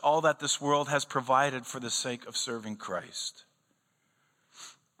relinquish all that this world has provided for the sake of serving Christ?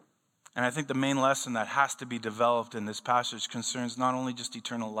 And I think the main lesson that has to be developed in this passage concerns not only just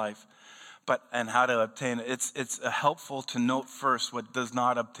eternal life, and how to obtain it. It's helpful to note first what does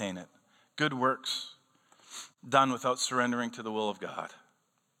not obtain it. Good works done without surrendering to the will of God.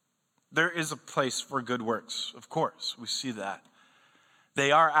 There is a place for good works, of course, we see that.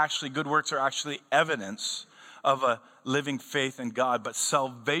 Good works are actually evidence of a living faith in God, but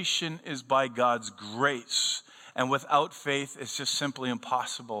salvation is by God's grace, and without faith, it's just simply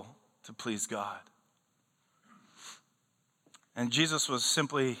impossible to please God. And Jesus was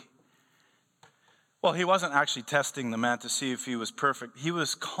he wasn't actually testing the man to see if he was perfect. He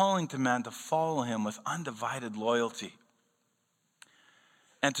was calling the man to follow him with undivided loyalty.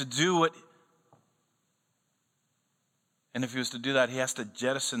 And to do and if he was to do that, he has to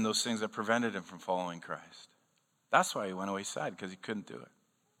jettison those things that prevented him from following Christ. That's why he went away sad, because he couldn't do it.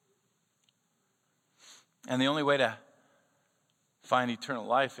 And the only way to find eternal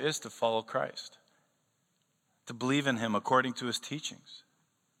life is to follow Christ, to believe in him according to his teachings.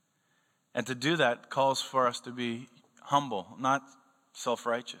 And to do that calls for us to be humble, not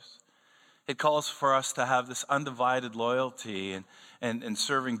self-righteous. It calls for us to have this undivided loyalty and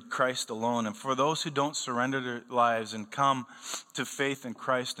serving Christ alone. And for those who don't surrender their lives and come to faith in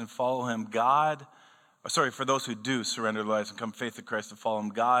Christ and follow him, for those who do surrender their lives and come to faith in Christ and follow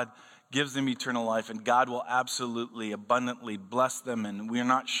him, God gives them eternal life, and God will absolutely, abundantly bless them. And we're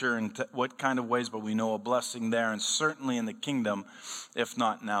not sure in what kind of ways, but we know a blessing there, and certainly in the kingdom, if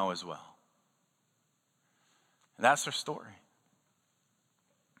not now as well. That's our story.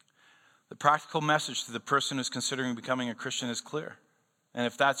 The practical message to the person who's considering becoming a Christian is clear. And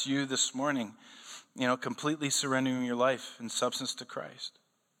if that's you this morning, completely surrendering your life in substance to Christ.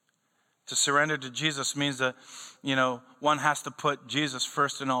 To surrender to Jesus means that, one has to put Jesus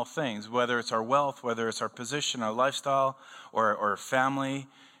first in all things, whether it's our wealth, whether it's our position, our lifestyle, or family.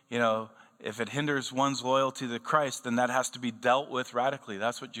 If it hinders one's loyalty to Christ, then that has to be dealt with radically.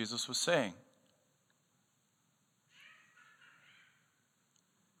 That's what Jesus was saying.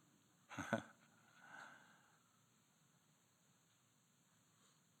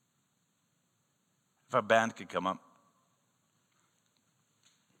 If a band could come up.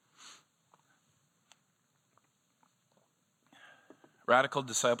 Radical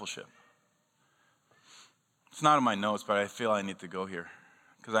discipleship. It's not in my notes, but I feel I need to go here.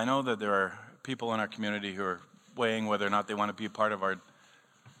 Because I know that there are people in our community who are weighing whether or not they want to be a part of our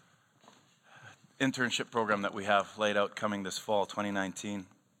internship program that we have laid out coming this fall, 2019.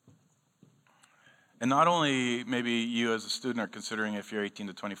 And not only maybe you as a student are considering if you're 18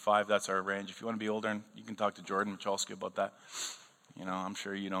 to 25, that's our range. If you want to be older, you can talk to Jordan Michalski about that. You know, I'm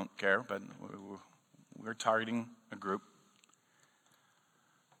sure you don't care, but we're targeting a group.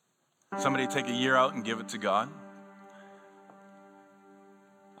 Somebody take a year out and give it to God.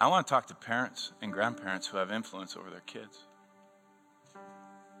 I want to talk to parents and grandparents who have influence over their kids.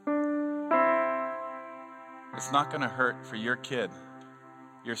 It's not going to hurt for your kid,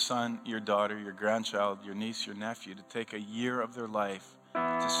 your son, your daughter, your grandchild, your niece, your nephew to take a year of their life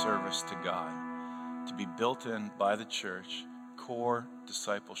to service to God, to be built in by the church, core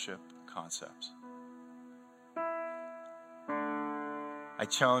discipleship concepts. I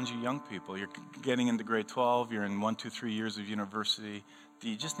challenge you young people, you're getting into grade 12, you're in 1, 2, 3 years of university. Do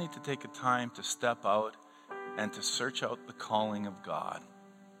you just need to take a time to step out and to search out the calling of God?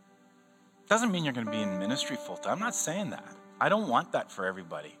 Doesn't mean you're going to be in ministry full time. I'm not saying that. I don't want that for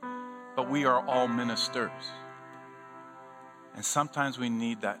everybody. But we are all ministers. And sometimes we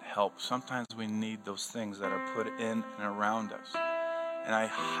need that help. Sometimes we need those things that are put in and around us. And I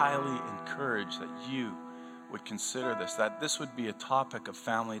highly encourage that you would consider this, that this would be a topic of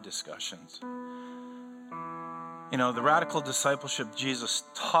family discussions. You know, the radical discipleship Jesus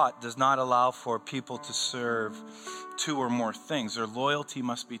taught does not allow for people to serve 2 or more things. Their loyalty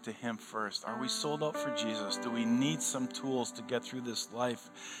must be to Him first. Are we sold out for Jesus? Do we need some tools to get through this life?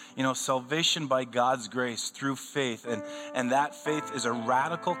 You know, salvation by God's grace through faith, and that faith is a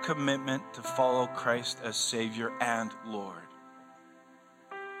radical commitment to follow Christ as Savior and Lord.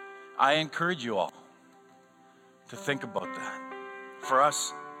 I encourage you all to think about that. For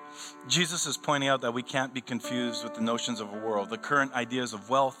us, Jesus is pointing out that we can't be confused with the notions of a world, the current ideas of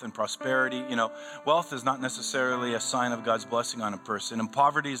wealth and prosperity. You know, wealth is not necessarily a sign of God's blessing on a person, and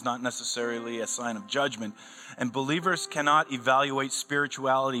poverty is not necessarily a sign of judgment. And believers cannot evaluate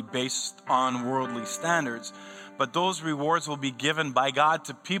spirituality based on worldly standards, but those rewards will be given by God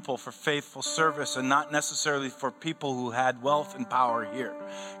to people for faithful service and not necessarily for people who had wealth and power here.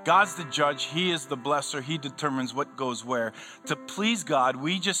 God's the judge. He is the blesser. He determines what goes where. To please God,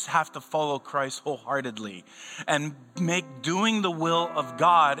 we just have to follow Christ wholeheartedly and make doing the will of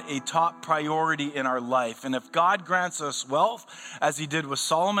God a top priority in our life. And if God grants us wealth, as He did with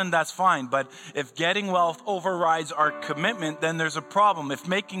Solomon, that's fine. But if getting wealth overrides our commitment, then there's a problem. If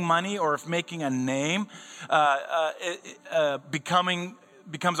making money or if making a name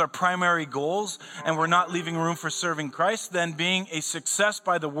becomes our primary goals and we're not leaving room for serving Christ, then being a success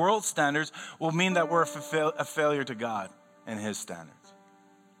by the world standards will mean that we're a failure to God and His standards.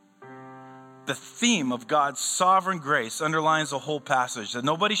 The theme of God's sovereign grace underlines the whole passage, that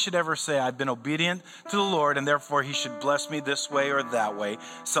nobody should ever say, I've been obedient to the Lord and therefore He should bless me this way or that way.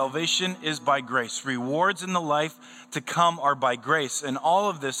 Salvation is by grace. Rewards in the life to come are by grace. And all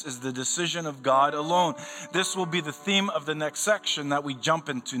of this is the decision of God alone. This will be the theme of the next section that we jump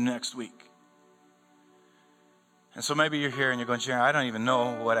into next week. And so maybe you're here and you're going, Sharon, I don't even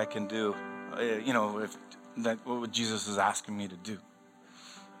know what I can do. You know, if that what Jesus is asking me to do.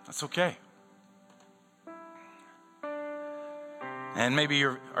 That's okay. And maybe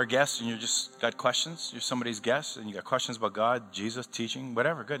you're our guest and you just got questions. You're somebody's guest and you got questions about God, Jesus, teaching,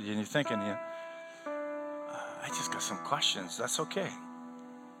 whatever. Good. And you're thinking, I just got some questions. That's okay.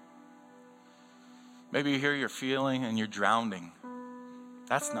 Maybe you're here, you're feeling and you're drowning.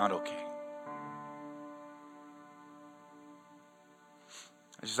 That's not okay.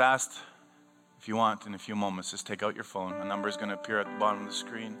 I just asked, if you want, in a few moments, just take out your phone. A number is going to appear at the bottom of the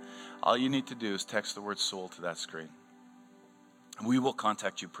screen. All you need to do is text the word soul to that screen. We will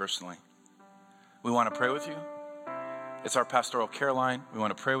contact you personally. We want to pray with you. It's our pastoral care line. We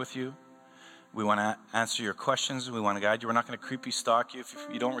want to pray with you. We want to answer your questions. We want to guide you. We're not going to creepy stalk you. If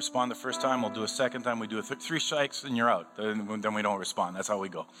you don't respond the first time, we'll do a second time. We do 3 strikes and you're out. Then we don't respond. That's how we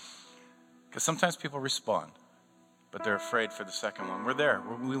go. Because sometimes people respond, but they're afraid for the second one. We're there.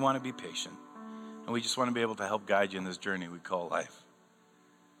 We want to be patient. And we just want to be able to help guide you in this journey we call life.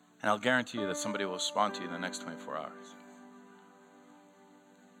 And I'll guarantee you that somebody will respond to you in the next 24 hours.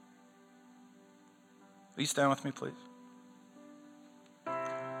 Will you stand with me, please?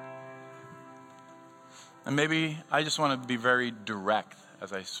 And maybe I just want to be very direct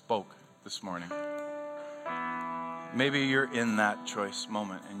as I spoke this morning. Maybe you're in that choice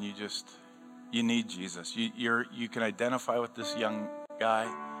moment and you just You need Jesus. You can identify with this young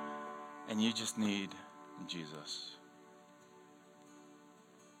guy, and you just need Jesus.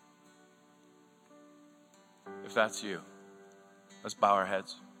 If that's you, let's bow our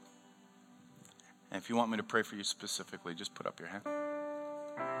heads. And if you want me to pray for you specifically, just put up your hand.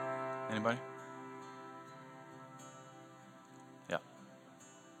 Anybody? Yeah.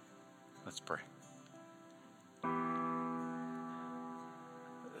 Let's pray.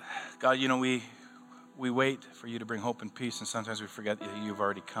 God, we wait for you to bring hope and peace, and sometimes we forget that you've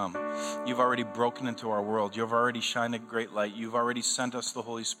already come. You've already broken into our world. You've already shined a great light. You've already sent us the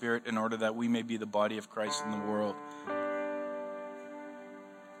Holy Spirit in order that we may be the body of Christ in the world.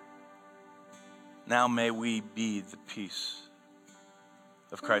 Now may we be the peace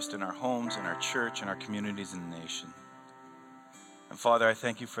of Christ in our homes, in our church, in our communities, and the nation. And Father, I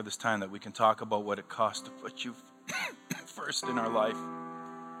thank you for this time that we can talk about what it costs to put you first in our life.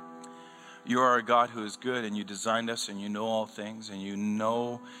 You are a God who is good, and you designed us, and you know all things, and you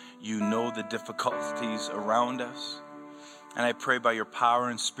know the difficulties around us. And I pray by your power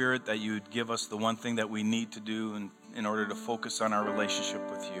and spirit that you would give us the one thing that we need to do in order to focus on our relationship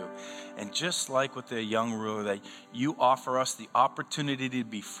with you. And just like with the young ruler, that you offer us the opportunity to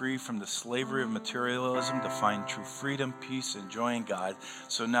be free from the slavery of materialism, to find true freedom, peace, and joy in God.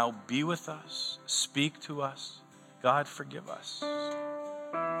 So now be with us, speak to us. God, forgive us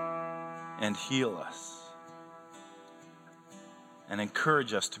and heal us and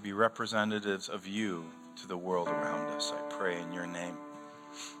encourage us to be representatives of you to the world around us. I pray in your name.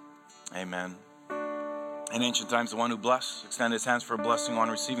 Amen. In ancient times, the one who blessed extended his hands for a blessing on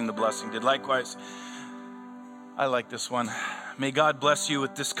receiving the blessing did likewise. I like this one. May God bless you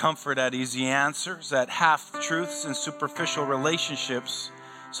with discomfort at easy answers, at half-truths and superficial relationships,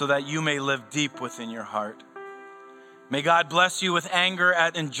 so that you may live deep within your heart. May God bless you with anger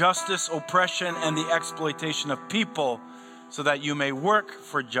at injustice, oppression, and the exploitation of people, so that you may work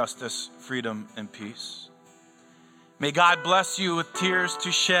for justice, freedom, and peace. May God bless you with tears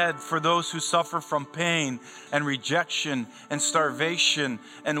to shed for those who suffer from pain and rejection and starvation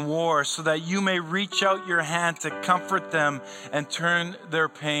and war, so that you may reach out your hand to comfort them and turn their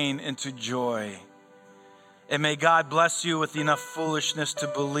pain into joy. And may God bless you with enough foolishness to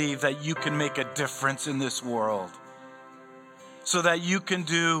believe that you can make a difference in this world, so that you can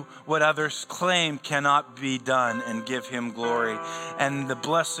do what others claim cannot be done and give him glory. And the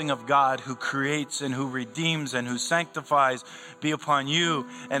blessing of God, who creates and who redeems and who sanctifies, be upon you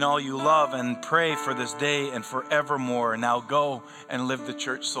and all you love and pray for this day and forevermore. Now go and live the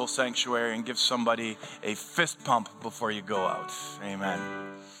church soul sanctuary and give somebody a fist pump before you go out. Amen.